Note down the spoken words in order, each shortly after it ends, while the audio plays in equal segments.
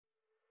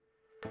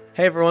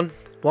Hey everyone,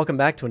 welcome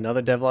back to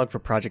another devlog for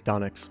Project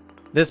Onyx.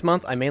 This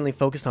month I mainly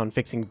focused on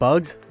fixing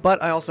bugs,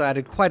 but I also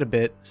added quite a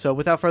bit, so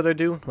without further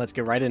ado, let's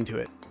get right into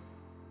it.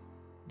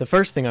 The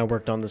first thing I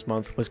worked on this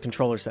month was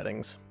controller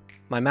settings.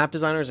 My map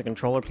designer is a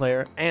controller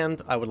player,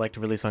 and I would like to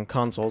release on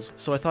consoles,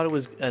 so I thought it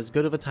was as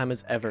good of a time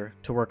as ever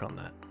to work on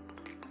that.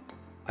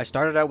 I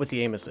started out with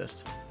the aim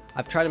assist.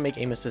 I've tried to make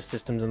aim assist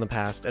systems in the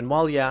past, and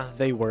while yeah,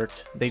 they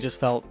worked, they just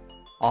felt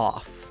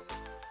off.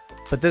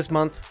 But this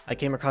month, I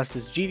came across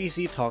this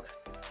GDC talk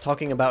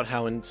talking about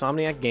how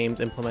Insomniac Games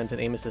implement an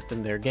aim assist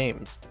in their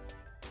games.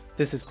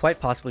 This is quite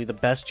possibly the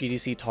best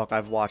GDC talk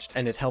I've watched,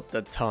 and it helped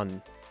a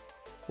ton.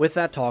 With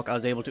that talk, I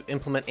was able to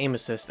implement aim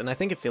assist, and I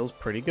think it feels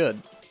pretty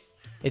good.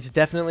 It's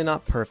definitely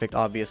not perfect,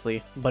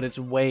 obviously, but it's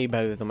way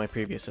better than my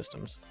previous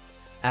systems.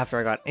 After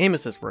I got aim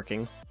assist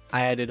working,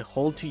 I added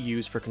hold to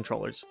use for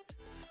controllers.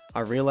 I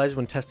realized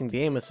when testing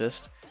the aim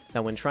assist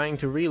that when trying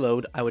to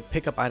reload, I would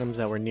pick up items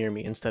that were near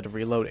me instead of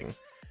reloading.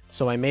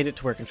 So I made it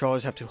to where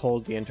controllers have to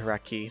hold the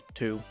interact key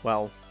to,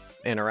 well,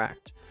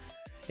 interact.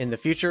 In the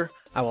future,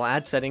 I will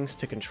add settings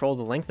to control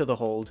the length of the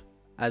hold,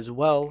 as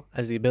well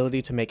as the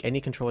ability to make any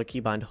controller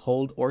keybind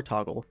hold or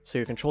toggle, so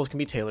your controls can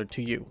be tailored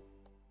to you.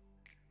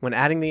 When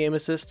adding the aim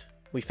assist,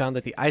 we found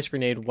that the ice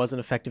grenade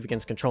wasn't effective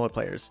against controller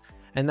players,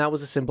 and that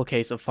was a simple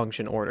case of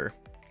function order.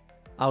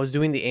 I was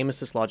doing the aim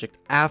assist logic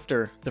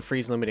after the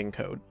freeze limiting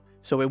code,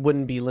 so it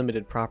wouldn't be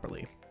limited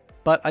properly.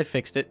 But I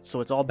fixed it,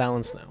 so it's all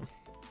balanced now.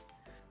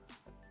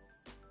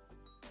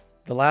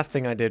 The last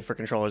thing I did for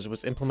controllers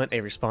was implement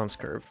a response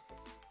curve.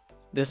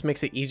 This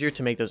makes it easier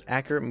to make those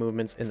accurate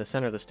movements in the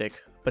center of the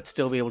stick, but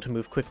still be able to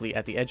move quickly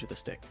at the edge of the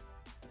stick.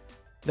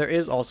 There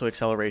is also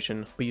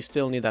acceleration, but you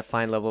still need that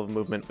fine level of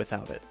movement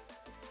without it.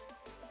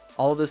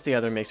 All of this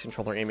together makes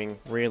controller aiming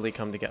really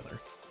come together.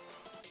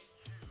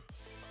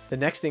 The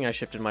next thing I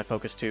shifted my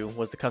focus to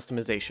was the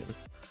customization.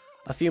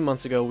 A few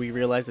months ago, we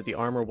realized that the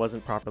armor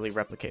wasn't properly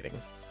replicating.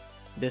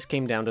 This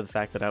came down to the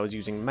fact that I was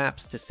using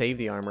maps to save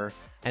the armor,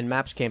 and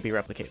maps can't be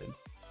replicated.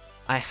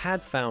 I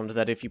had found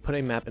that if you put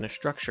a map in a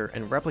structure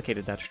and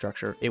replicated that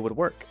structure, it would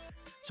work.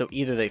 So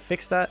either they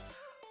fixed that,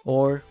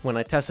 or when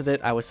I tested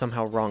it, I was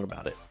somehow wrong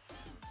about it.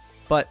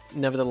 But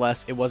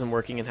nevertheless, it wasn't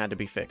working and had to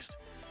be fixed.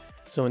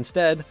 So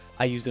instead,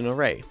 I used an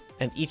array,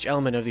 and each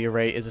element of the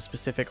array is a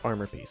specific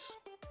armor piece.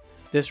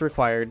 This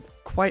required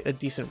quite a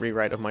decent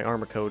rewrite of my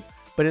armor code,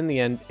 but in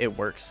the end, it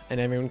works, and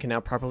everyone can now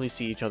properly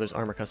see each other's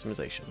armor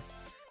customization.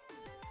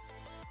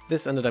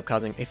 This ended up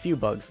causing a few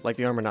bugs, like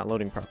the armor not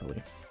loading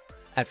properly.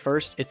 At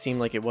first, it seemed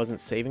like it wasn't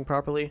saving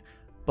properly,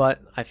 but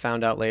I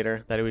found out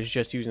later that it was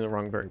just using the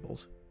wrong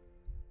variables.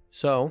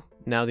 So,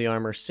 now the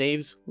armor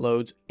saves,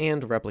 loads,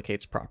 and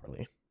replicates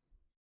properly.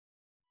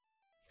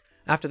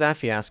 After that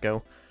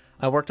fiasco,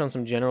 I worked on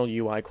some general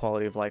UI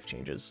quality of life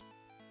changes.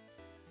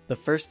 The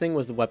first thing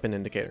was the weapon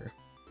indicator.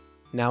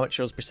 Now it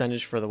shows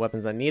percentage for the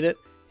weapons that need it,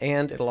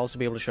 and it'll also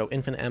be able to show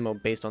infinite ammo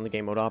based on the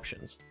game mode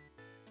options.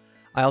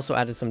 I also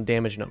added some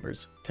damage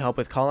numbers to help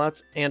with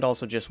callouts and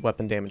also just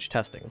weapon damage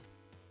testing.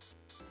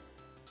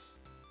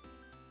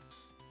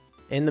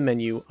 In the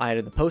menu, I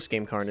added the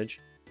post-game carnage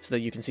so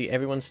that you can see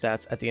everyone's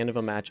stats at the end of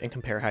a match and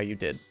compare how you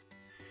did.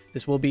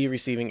 This will be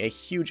receiving a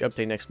huge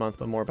update next month,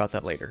 but more about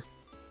that later.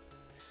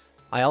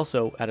 I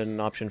also added an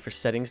option for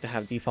settings to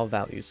have default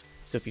values,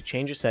 so if you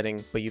change a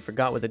setting but you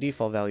forgot what the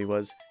default value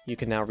was, you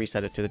can now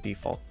reset it to the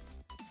default.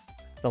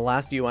 The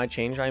last UI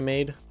change I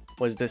made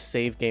was this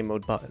save game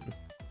mode button.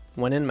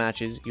 When in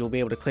matches, you'll be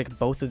able to click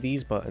both of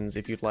these buttons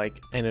if you'd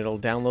like, and it'll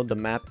download the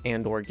map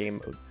and/or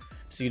game mode,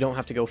 so you don't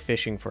have to go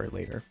fishing for it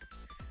later.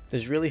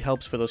 This really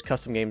helps for those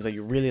custom games that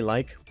you really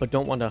like, but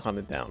don't want to hunt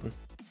it down.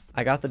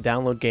 I got the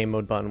download game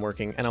mode button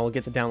working, and I will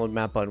get the download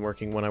map button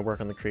working when I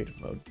work on the creative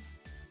mode.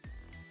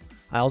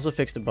 I also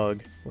fixed a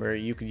bug where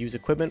you could use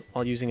equipment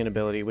while using an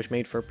ability, which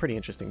made for a pretty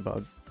interesting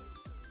bug.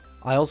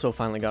 I also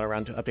finally got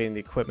around to updating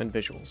the equipment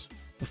visuals.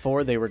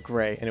 Before, they were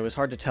gray, and it was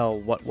hard to tell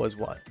what was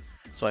what,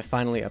 so I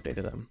finally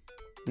updated them.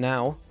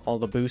 Now, all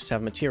the boosts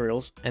have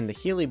materials, and the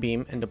Healy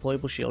Beam and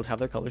Deployable Shield have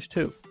their colors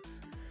too.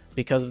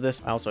 Because of this,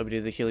 I also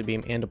updated the Healy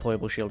Beam and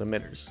Deployable Shield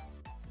emitters.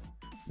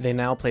 They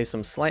now play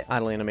some slight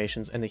idle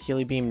animations, and the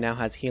Healy Beam now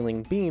has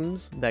healing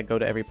beams that go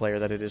to every player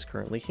that it is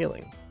currently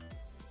healing.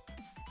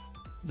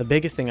 The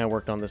biggest thing I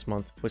worked on this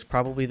month was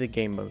probably the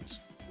game modes.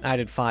 I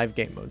added 5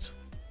 game modes: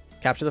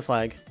 Capture the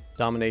Flag,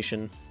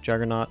 Domination,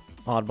 Juggernaut,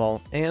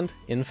 Oddball, and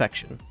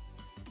Infection.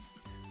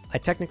 I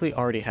technically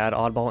already had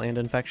Oddball and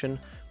Infection,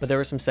 but there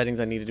were some settings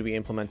that needed to be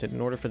implemented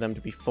in order for them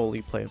to be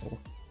fully playable.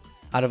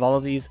 Out of all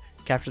of these,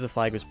 Capture the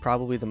Flag was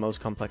probably the most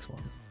complex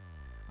one.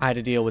 I had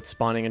to deal with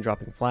spawning and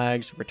dropping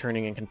flags,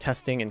 returning and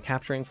contesting and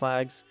capturing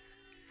flags.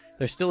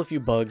 There's still a few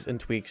bugs and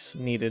tweaks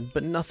needed,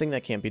 but nothing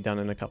that can't be done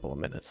in a couple of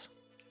minutes.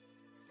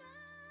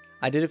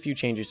 I did a few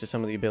changes to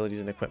some of the abilities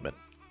and equipment,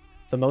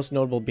 the most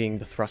notable being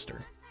the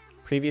thruster.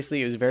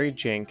 Previously, it was very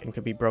jank and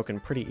could be broken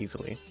pretty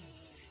easily.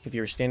 If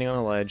you were standing on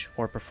a ledge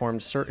or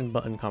performed certain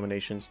button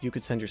combinations, you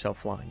could send yourself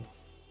flying.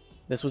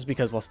 This was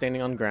because while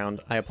standing on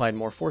ground, I applied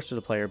more force to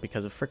the player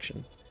because of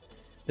friction.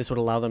 This would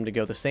allow them to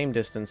go the same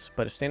distance,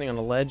 but if standing on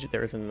a ledge,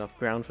 there isn't enough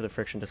ground for the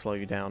friction to slow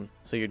you down,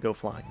 so you'd go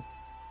flying.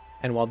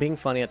 And while being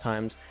funny at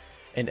times,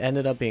 it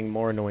ended up being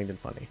more annoying than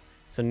funny.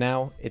 So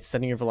now, it's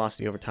setting your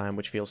velocity over time,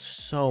 which feels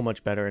so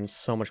much better and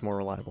so much more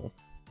reliable.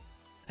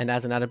 And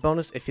as an added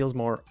bonus, it feels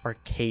more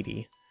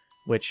arcadey,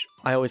 which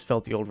I always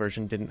felt the old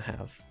version didn't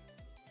have.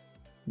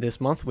 This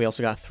month, we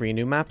also got 3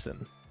 new maps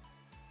in.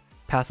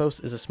 Pathos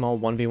is a small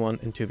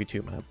 1v1 and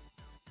 2v2 map.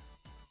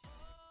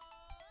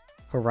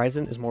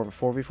 Horizon is more of a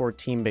 4v4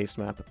 team-based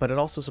map, but it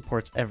also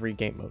supports every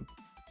game mode.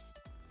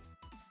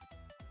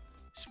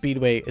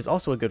 Speedway is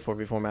also a good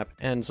 4v4 map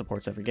and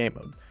supports every game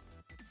mode.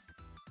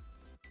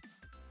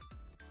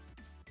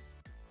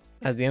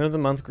 As the end of the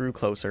month grew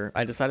closer,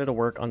 I decided to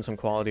work on some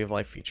quality of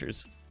life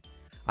features.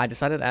 I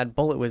decided to add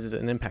bullet whizzes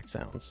and impact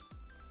sounds.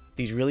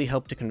 These really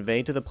help to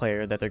convey to the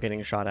player that they're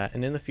getting shot at,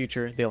 and in the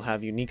future they'll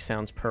have unique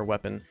sounds per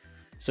weapon,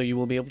 so you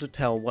will be able to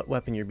tell what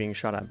weapon you're being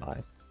shot at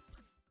by.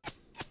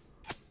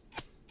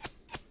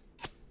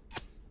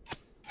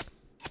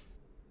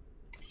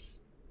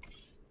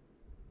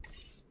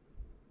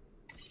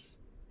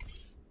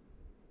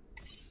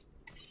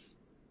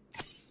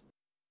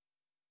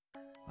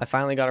 I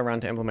finally got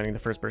around to implementing the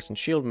first-person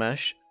shield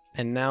mesh,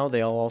 and now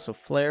they'll also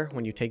flare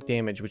when you take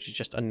damage, which is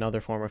just another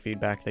form of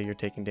feedback that you're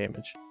taking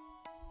damage.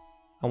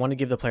 I want to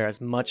give the player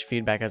as much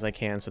feedback as I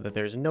can so that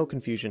there is no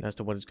confusion as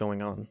to what is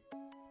going on.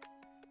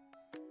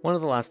 One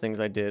of the last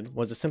things I did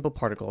was a simple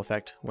particle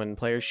effect when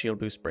players' shield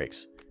boost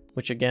breaks,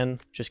 which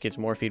again just gives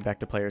more feedback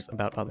to players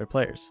about other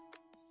players.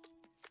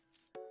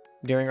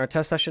 During our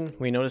test session,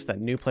 we noticed that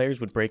new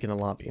players would break in the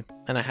lobby,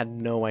 and I had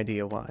no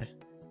idea why.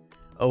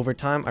 Over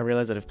time, I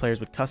realized that if players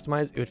would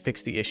customize, it would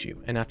fix the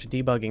issue, and after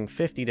debugging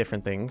 50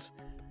 different things,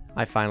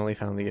 I finally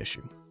found the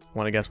issue.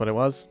 Want to guess what it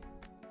was?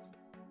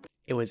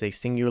 It was a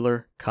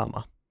singular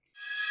comma.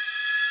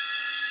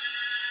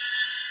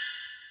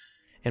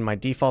 In my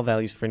default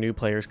values for new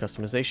players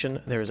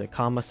customization, there is a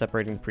comma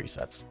separating the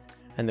presets,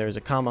 and there is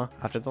a comma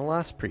after the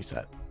last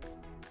preset.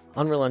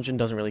 Unreal Engine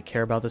doesn't really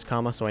care about this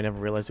comma, so I never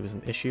realized it was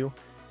an issue.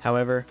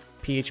 However,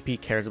 PHP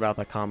cares about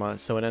that comma,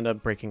 so it ended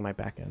up breaking my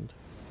backend.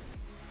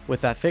 With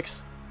that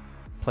fix,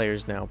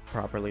 players now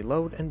properly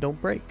load and don't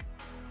break.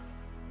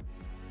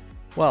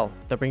 Well,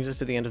 that brings us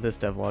to the end of this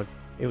devlog.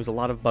 It was a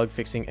lot of bug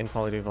fixing and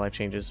quality of life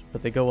changes,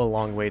 but they go a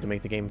long way to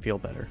make the game feel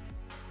better.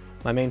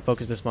 My main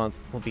focus this month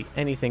will be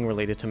anything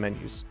related to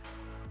menus.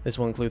 This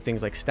will include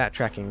things like stat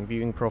tracking,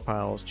 viewing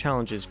profiles,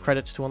 challenges,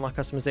 credits to unlock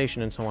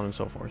customization, and so on and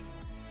so forth.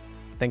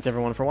 Thanks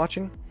everyone for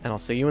watching, and I'll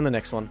see you in the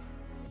next one.